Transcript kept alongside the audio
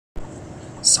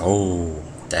So,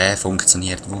 der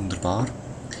funktioniert wunderbar.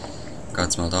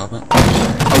 Geht's mal da oben.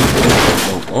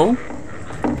 Oh.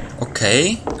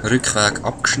 Okay, Rückweg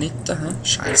abgeschnitten.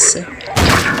 Scheiße.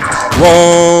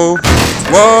 Wow!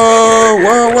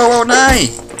 Wow, nein!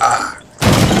 Ah!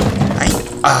 Nein!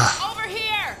 Ah!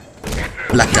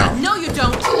 Blackout. No, you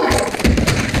don't.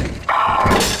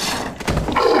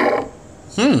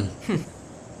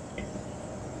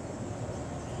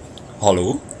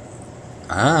 Hallo?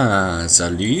 Ah,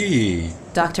 salut.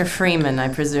 Dr. Freeman, I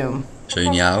presume.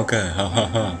 Schöne Augen.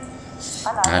 Hahaha.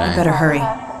 You better hurry.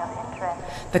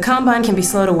 The Combine can be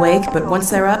slow to wake, but once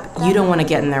they're up, you don't want to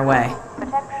get in their way.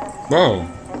 Whoa.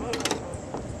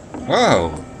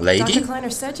 Whoa, lady? Dr. Kleiner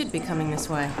said you'd be coming this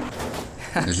way.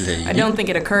 Lady? I don't think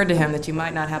it occurred to him that you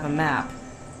might not have a map.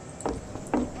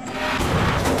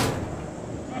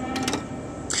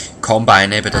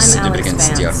 Combine eben, das sind I'm Alex übrigens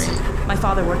die Vance. Armee. My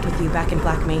father worked with you back in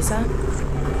Black Mesa.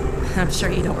 I'm sure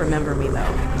you don't remember me,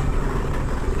 though.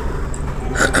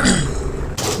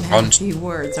 Few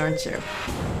words, aren't you?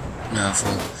 Ja,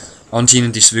 voll.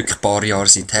 Anscheinend ist es wirklich ein paar Jahre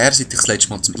seither, seit ich das letzte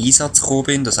Mal zum Einsatz gekommen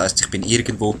bin. Das heisst, ich bin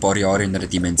irgendwo ein paar Jahre in einer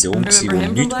Dimension, wo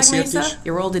nichts passiert ist.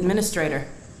 Your old administrator.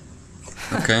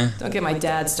 Okay. Don't get my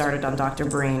dad started on Dr.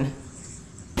 Breen.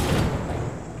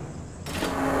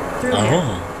 Through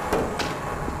here.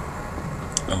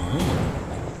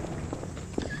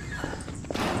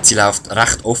 Sie läuft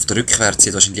recht oft rückwärts. Sie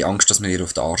hat wahrscheinlich Angst, dass wir ihr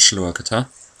auf den Arsch schauen. He?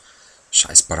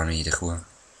 Scheiß paranoide Kuh.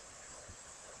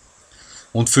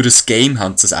 Und für das Game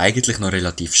haben sie es eigentlich noch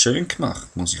relativ schön gemacht,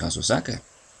 muss ich also sagen.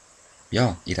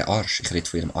 Ja, ihren Arsch. Ich rede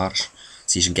von ihrem Arsch.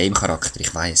 Sie ist ein Game-Charakter,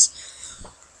 ich weiss.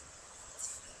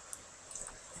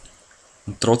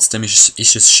 Und trotzdem ist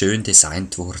es schön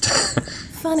designt worden.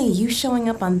 Funny, you showing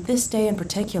up on this day in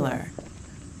particular.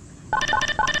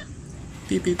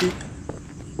 Piep, piep, piep.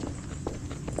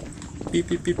 Piep,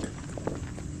 piep, piep.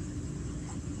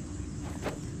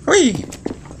 Hui!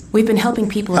 We've been helping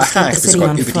people escape the city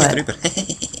on foot.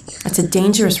 It's a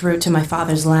dangerous route to my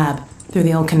father's lab, through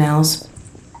the old canals.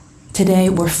 Today,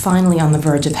 we're finally on the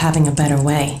verge of having a better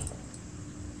way.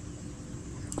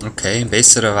 Okay, ein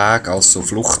besserer Weg als so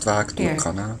Fluchtweg durch den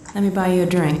Kanal. Let me buy you a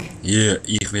drink. Yeah,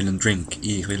 ich will einen Drink.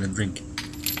 Ich will einen Drink.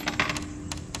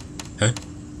 Hä?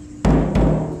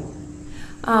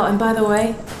 Oh, and by the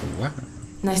way, Wow.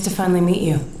 nice to finally meet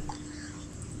you.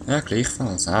 Ja,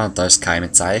 gleichfalls. Ah, da ist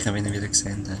keine Zeichen, wie ihr wieder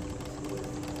gesehen habt.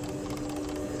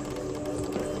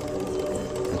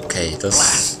 Okay,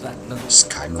 das ist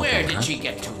kein Modell. Where did she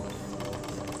get to?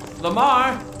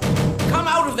 Lamar, come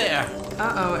out of there!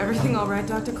 Uh-oh, everything all right,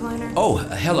 Dr. Kleiner? Oh,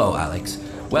 hello, Alex.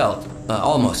 Well,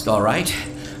 almost all right.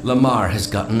 Lamar has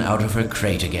gotten out of her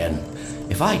crate again.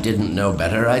 If I didn't know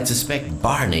better, I'd suspect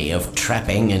Barney of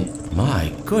trapping and...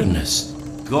 My goodness.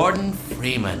 Gordon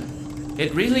Freeman.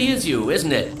 It really is you,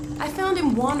 isn't it? I found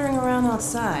him wandering around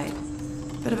outside.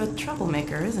 Bit of a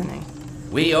troublemaker, isn't he?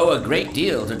 We owe a great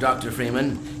deal to Dr.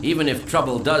 Freeman, even if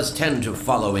trouble does tend to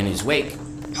follow in his wake.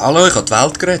 Hallo, ich habe die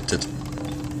Welt gerettet.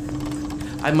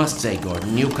 I must say,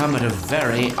 Gordon, you come at a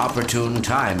very opportune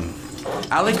time.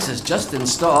 Alex has just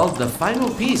installed the final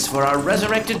piece for our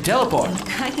resurrected teleport.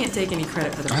 I can't take any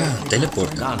credit for the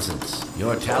Teleport. Nonsense.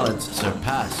 Your talents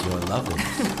surpass your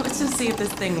loveliness. Let's just see if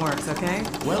this thing works, okay?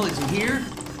 Well, is he here?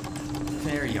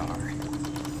 There you are.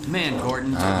 Man,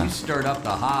 Gordon, you stirred up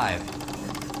the hive.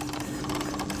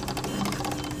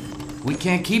 We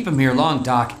can't keep him here long,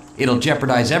 Doc. It'll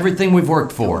jeopardize everything we've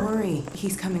worked for. Don't worry,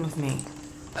 he's coming with me.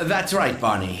 That's right,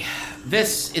 Barney.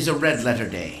 This is a red letter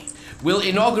day. We'll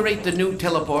inaugurate the new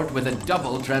teleport with a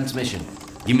double transmission.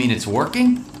 You mean it's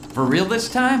working? For real this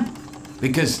time?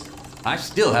 Because I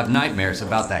still have nightmares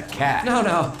about that cat.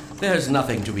 No, there's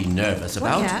nothing to be nervous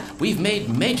about. What cat? We've made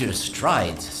major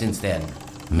strides since then.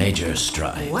 Major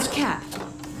strides. What cat?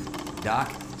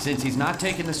 Doc, since he's not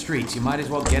taking the streets, you might as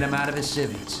well get him out of his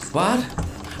civvies. What?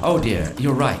 Oh dear,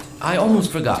 you're right. I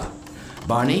almost forgot.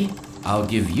 Barney, I'll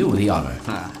give you the honor.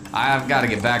 I've got to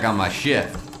get back on my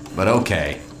shift, but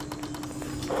okay.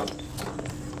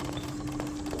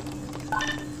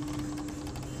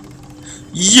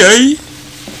 Yay!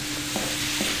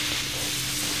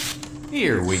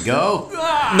 Here we go.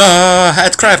 No,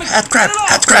 Headcrab!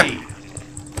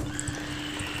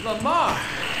 Lamar,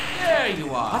 there you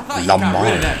are. I thought you Lamar. got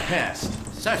rid of that pest.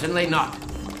 Certainly not.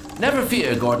 Never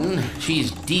fear, Gordon.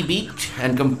 She's debeaked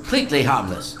and completely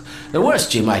harmless. The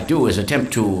worst she might do is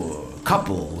attempt to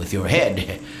couple with your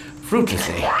head,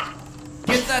 fruitlessly.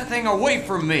 Get that thing away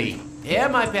from me. Here,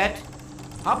 my pet.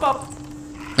 Hop up.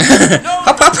 No!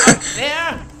 Hop up!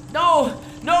 There! No!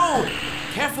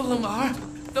 Careful, Lamar.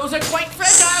 Those are quite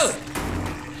fragile.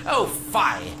 Oh,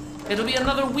 fie. It'll be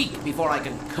another week before I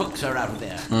can coax her out of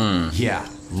there. Yeah,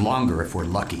 longer if we're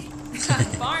lucky.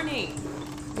 Barney,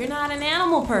 you're not an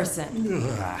animal person.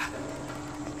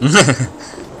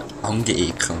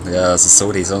 Angeekelt. Ja, also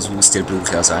sorry, sonst Haustier brauche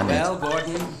ich also auch nicht. Well,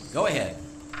 Gordon, go ahead.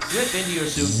 Slip into your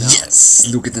suit now. Yes!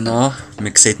 Schaut ihn an.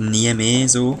 Man sieht ihn nie mehr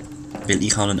so, weil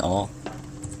ich habe ihn an.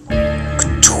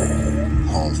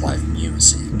 Half-Life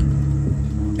Music.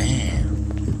 Bam!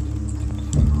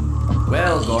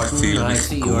 Well, Gordon, I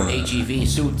see your H.E.V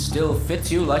suit still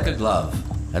fits you like a glove.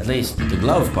 At least the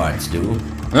glove parts do.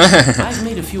 I've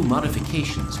made a few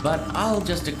modifications, but I'll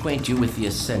just acquaint you with the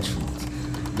essentials.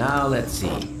 Now, let's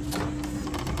see.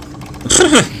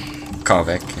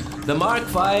 The Mark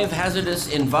V hazardous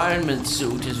environment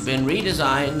suit has been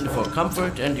redesigned for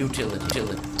comfort and utility.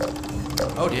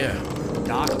 Oh dear.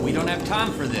 Doc, we don't have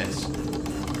time for this.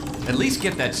 At least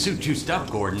get that suit juiced up,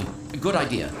 Gordon. Good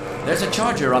idea. There's a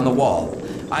charger on the wall.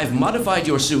 I've modified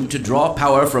your suit to draw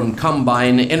power from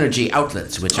Combine energy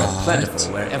outlets, which are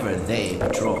plentiful wherever they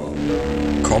patrol.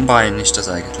 Combine ist das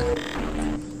eigentlich.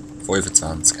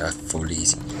 25, voll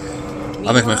easy.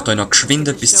 Aber ich möchte euch noch geschwind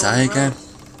etwas zeigen.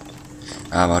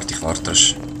 Ah, warte, ich warte. Das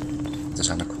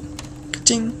ist auch noch cool.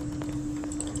 Ka-ching.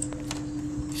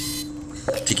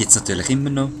 Die gibt es natürlich immer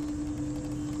noch.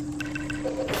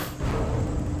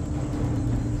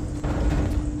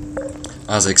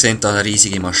 Also, ihr seht hier eine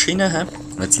riesige Maschine.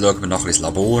 Und jetzt schauen wir noch ein bisschen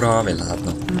das Labor an, weil er hat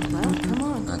noch...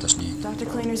 Nein, das ist nicht.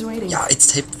 Ja,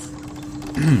 jetzt hebt...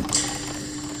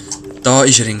 Da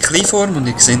ist er in Kleinform und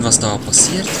ihr seht, was da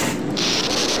passiert.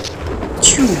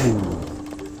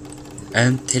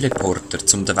 Ein Teleporter,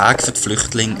 um den Weg für die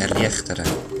Flüchtlinge zu erleichtern.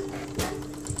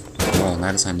 Oh,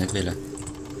 nein, das wollte ich nicht wollen.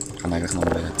 Ich kann eigentlich noch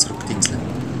mal zurückdingseln.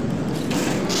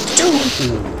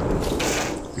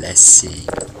 Lässig.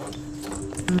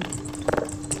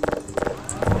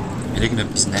 Ich will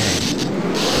irgendetwas nehmen.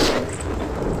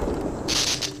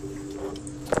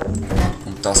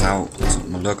 Und das auch. Also,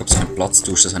 mal schauen, ob es einen Platz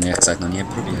tauscht. Das habe ich ehrlich gesagt noch nie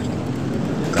probiert.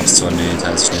 Ich glaube es zwar nicht,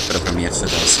 es ist nicht programmiert für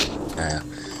das. Ja.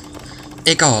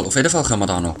 Egal, auf jeden Fall können wir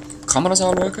da noch Kameras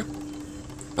anschauen.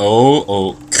 Oh,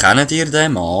 oh, kennt ihr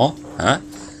den Mann? Hä?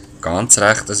 Ganz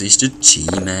recht, das ist der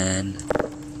G-Man.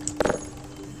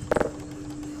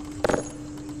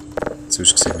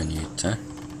 Sonst sehen wir nichts, hä?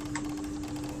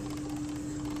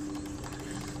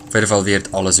 Auf jeden Fall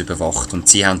wird alles überwacht und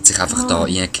sie haben sich einfach da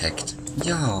reingehackt.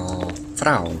 Ja,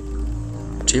 Frau.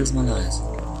 Chill's mal eins.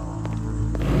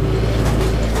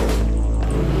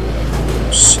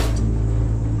 Shit.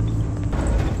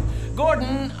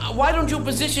 Gordon, why don't you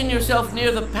position yourself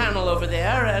near the panel over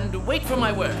there and wait for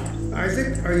my word?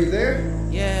 Isaac, are you there?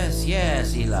 Yes,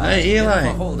 Eli. Hey, Eli.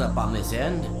 Hold up on this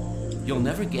end. You'll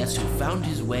never guess who found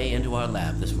his way into our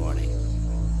lab this morning.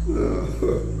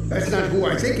 That's not who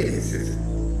I think it is it?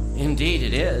 Indeed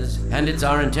it is, and it's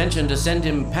our intention to send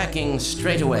him packing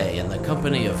straight away in the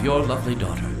company of your lovely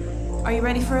daughter. Are you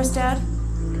ready for us, Dad?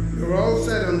 You're all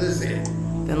set on this end.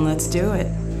 Then let's do it.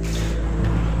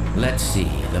 Let's see,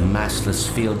 the massless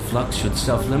field flux should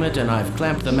self-limit, and I've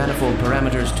clamped the manifold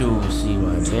parameters to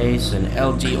CY base and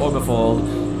LG orbifold,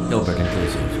 Hilbert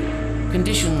inclusive.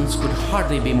 Conditions could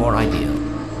hardly be more ideal.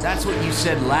 That's what you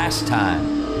said last time.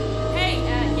 Hey,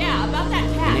 yeah, about that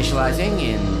cat. Initializing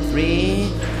in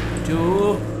 3,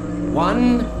 2,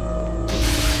 1.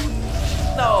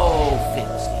 Oh,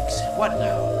 fiddlesticks. What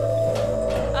now?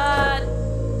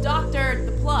 Doctor,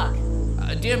 the plug.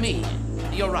 Dear me,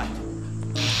 you're right.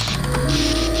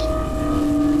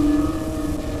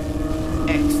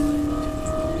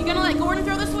 Excellent. You gonna let Gordon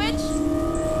throw the switch?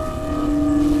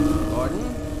 Gordon,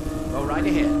 go right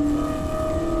ahead.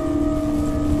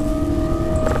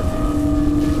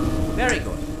 Very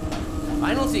good.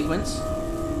 Final sequence.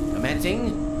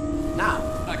 Commencing now.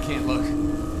 I can't look.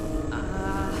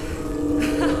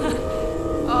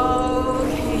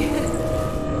 Okay.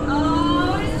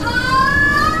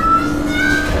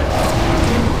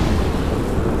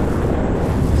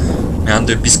 Wir haben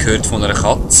etwas gehört von einer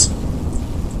Katze.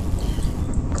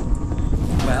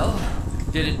 Well,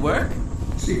 did it work?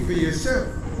 See for yourself.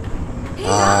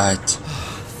 Right.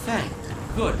 Thank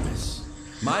goodness.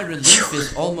 My relief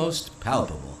is almost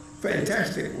palpable.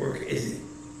 Fantastic work, isn't it?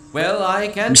 Well, I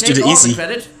can't Mr. take all Easy. the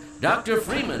credit. Dr.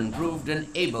 Freeman proved an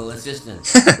able assistant.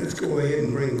 Let's go ahead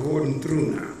and bring Gordon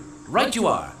through now. Right you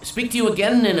are. Speak to you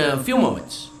again in a few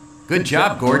moments. Good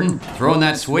job, Gordon. Throwing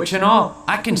that switch and all.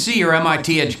 I can see your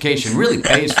MIT education really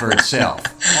pays for itself.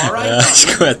 All right. Ja,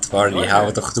 ist gut, Barney, hau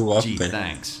doch du ab. Gee,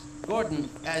 thanks. Gordon,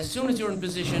 as soon as you're in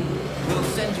position, we'll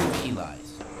send you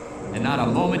Eli's. And not a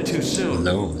moment too soon.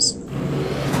 Los.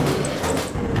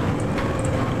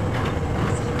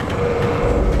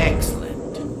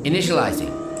 Excellent.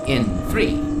 Initializing. In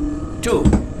 3, 2,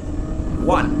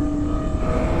 1.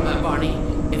 Barney,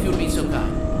 if you'd be so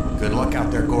kind. Good luck out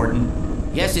there, Gordon.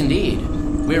 Yes, indeed.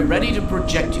 We're ready to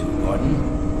project you, Gordon.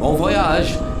 Bon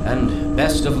voyage, and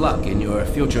best of luck in your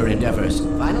future endeavors.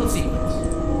 Final sequence.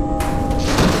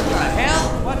 What the hell?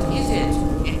 What is it?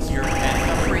 It's your head,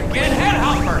 the freaking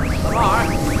headhopper! Lamar,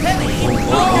 let me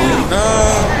go!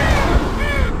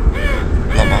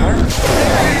 Lamar?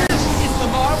 It's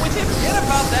Lamar with him. Forget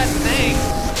about that thing.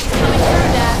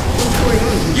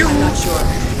 I'm not sure.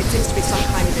 It seems to be some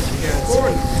kind of interference.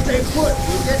 Gordon, stay put.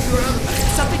 We'll get you out of this.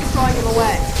 Something is drawing him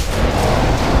away.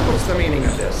 What's the meaning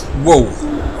of this? Wow.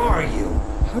 Who are you?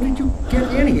 How did you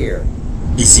get in here?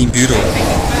 In zijn bureau.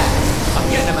 I'm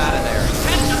getting him out of there.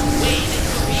 That's not the way it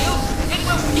will feel. It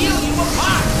will peel you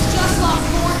apart. Just lost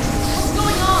Gordon. What's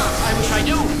going on? I wish I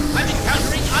knew. I'm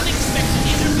encountering unexpected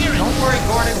interference. Don't worry,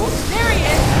 Gordon. There he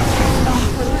is. Oh,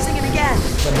 we're losing him again.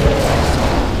 The man I saw,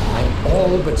 I'm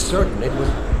all but certain it was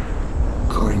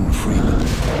Gordon Freeman.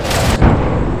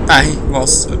 Nein,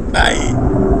 was? Nein.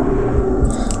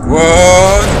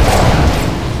 What?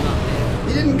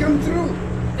 He didn't come through.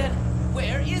 Then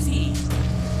where is he?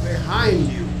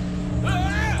 Behind you.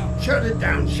 Shut it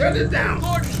down. Shut it down.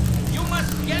 Gordon, you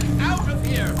must get out of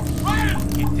here. Run!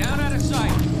 Get down out of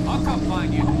sight. I'll come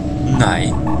find you.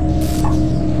 Nein.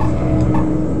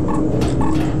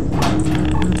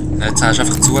 Jetzt hast du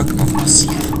einfach zugemacht.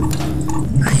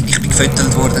 Nein, ich bin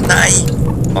gefüttert worden. Nein!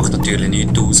 Macht natürlich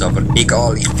nichts aus, aber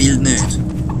egal, ich will nicht.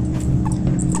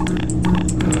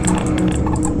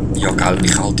 Ja, gell,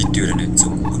 ich kann die Türen nicht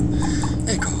zumachen.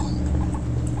 Egal.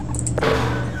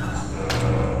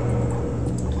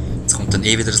 Jetzt kommt dann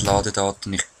eh wieder das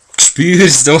Ladedatum. Ich spüre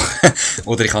es doch.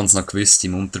 Oder ich habe es noch gewusst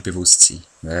im Unterbewusstsein.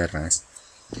 Wer weiß.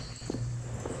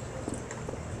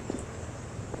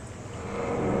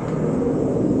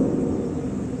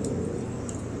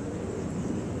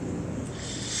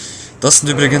 Das sind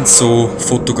übrigens so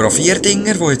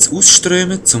Fotografierdinger, die jetzt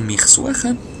ausströmen, um mich zu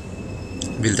suchen.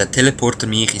 Weil der Teleporter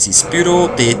mich in sein Büro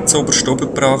dort zu oberst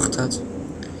oben gebracht hat.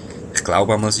 Ich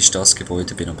glaube einmal, es ist das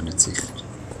Gebäude, bin aber nicht sicher.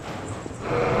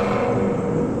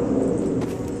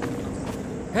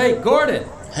 Hey, Gordon!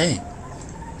 Hey!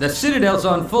 The Citadel's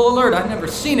on full alert. I've never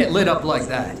seen it lit up like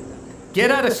that.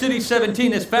 Get out of City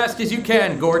 17 as fast as you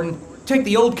can, Gordon. Take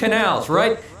the old canals,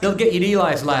 right? They'll get you to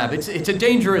Eli's lab. It's a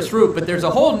dangerous route, but there's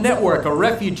a whole network of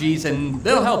refugees, and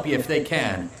they'll help you if they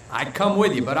can. I'd come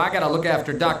with you, but I gotta look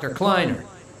after Dr. Kleiner.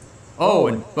 Oh,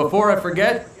 and before I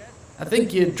forget, I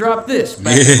think you dropped this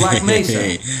back at Black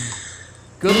Mesa.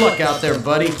 Good luck out there,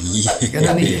 buddy. You're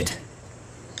gonna need it.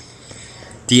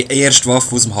 Die erste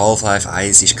Waffe aus dem Half-Life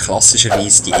 1 ist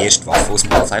klassischerweise die erste Waffe aus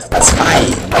dem Half-Life 2.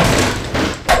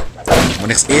 Als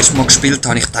ich das erste Mal gespielt habe,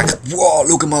 habe ich gedacht, wow,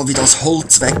 schau mal, wie das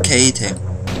Holz weggeht.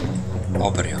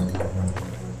 Aber ja.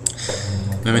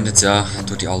 Wir müssen jetzt ja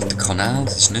durch die alten Kanäle,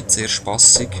 das ist nicht sehr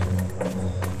spassig.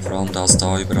 Vor allem, dass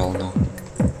da überall noch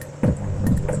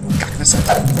Gegner sind.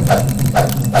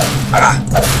 Ah!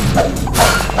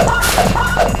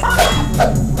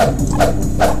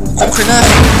 Komm ein bisschen näher!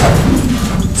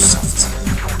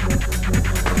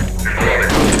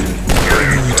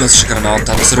 Das ist eine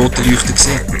Granate, hat das rote Leuchten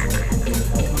gesehen?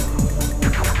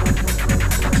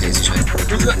 Okay, es ist weg.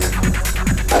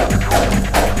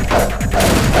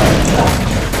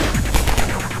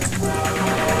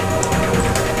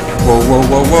 Wow, wow,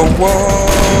 wow, wow, wow!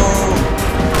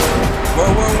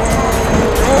 Wow, wow, wow!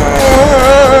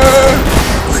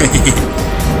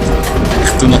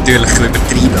 Ich tue natürlich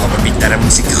übertrieben, aber mit dieser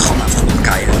Musik kann man einfach nur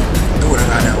geil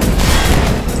durchrennen.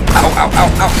 Au, au, au, au,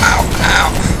 au, au!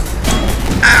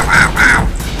 Au, au, au!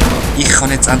 Ich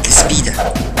kann jetzt endlich speeden.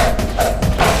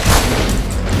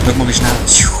 Schau mal wie schnell.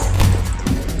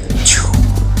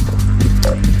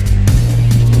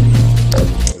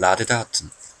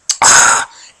 Ladedaten. Ah!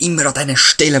 Immer an diesen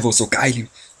Stellen, wo so geile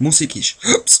Musik ist.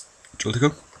 Ups.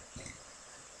 Entschuldigung.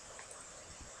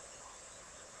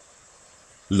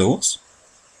 Los.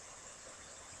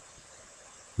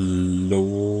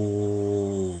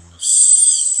 Los.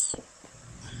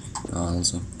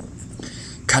 Also.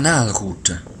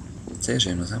 Kanalroute. Sehr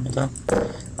schön, was haben wir da?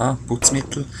 Ah,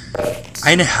 Putzmittel.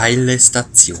 Eine heile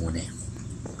Station.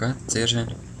 Okay, sehr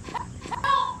schön.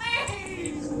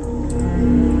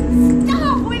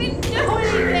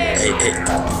 Hey, hey.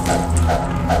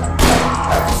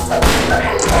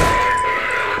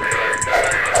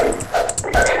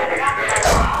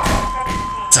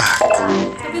 Zack.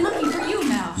 They'll be looking for you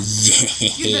now.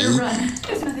 You better Yeah. run.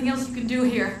 There's nothing else you can do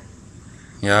here.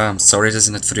 Ja, sorry, dass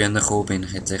ich nicht früher gekommen bin.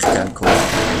 Ich hätte echt gerne gekommen.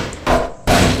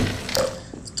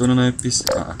 Tu noch etwas?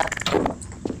 Ah.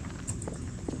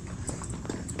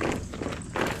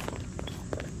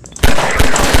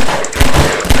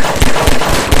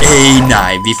 Ey,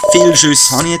 nein, wie viele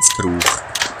Schüsse habe ich jetzt gebraucht?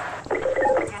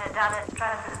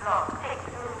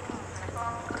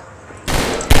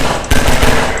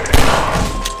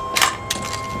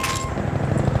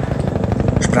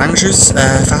 Sprengschüsse,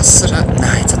 Fässer.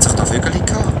 Nein, jetzt hat sich da Vögel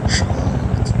gehabt. Schade.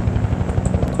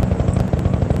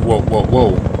 Wow, wow,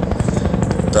 wow.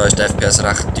 Da ist der FPS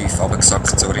recht tief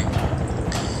runtergesackt, sorry.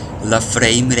 La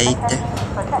Framerate.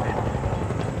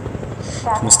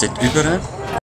 Ich muss dort rüber.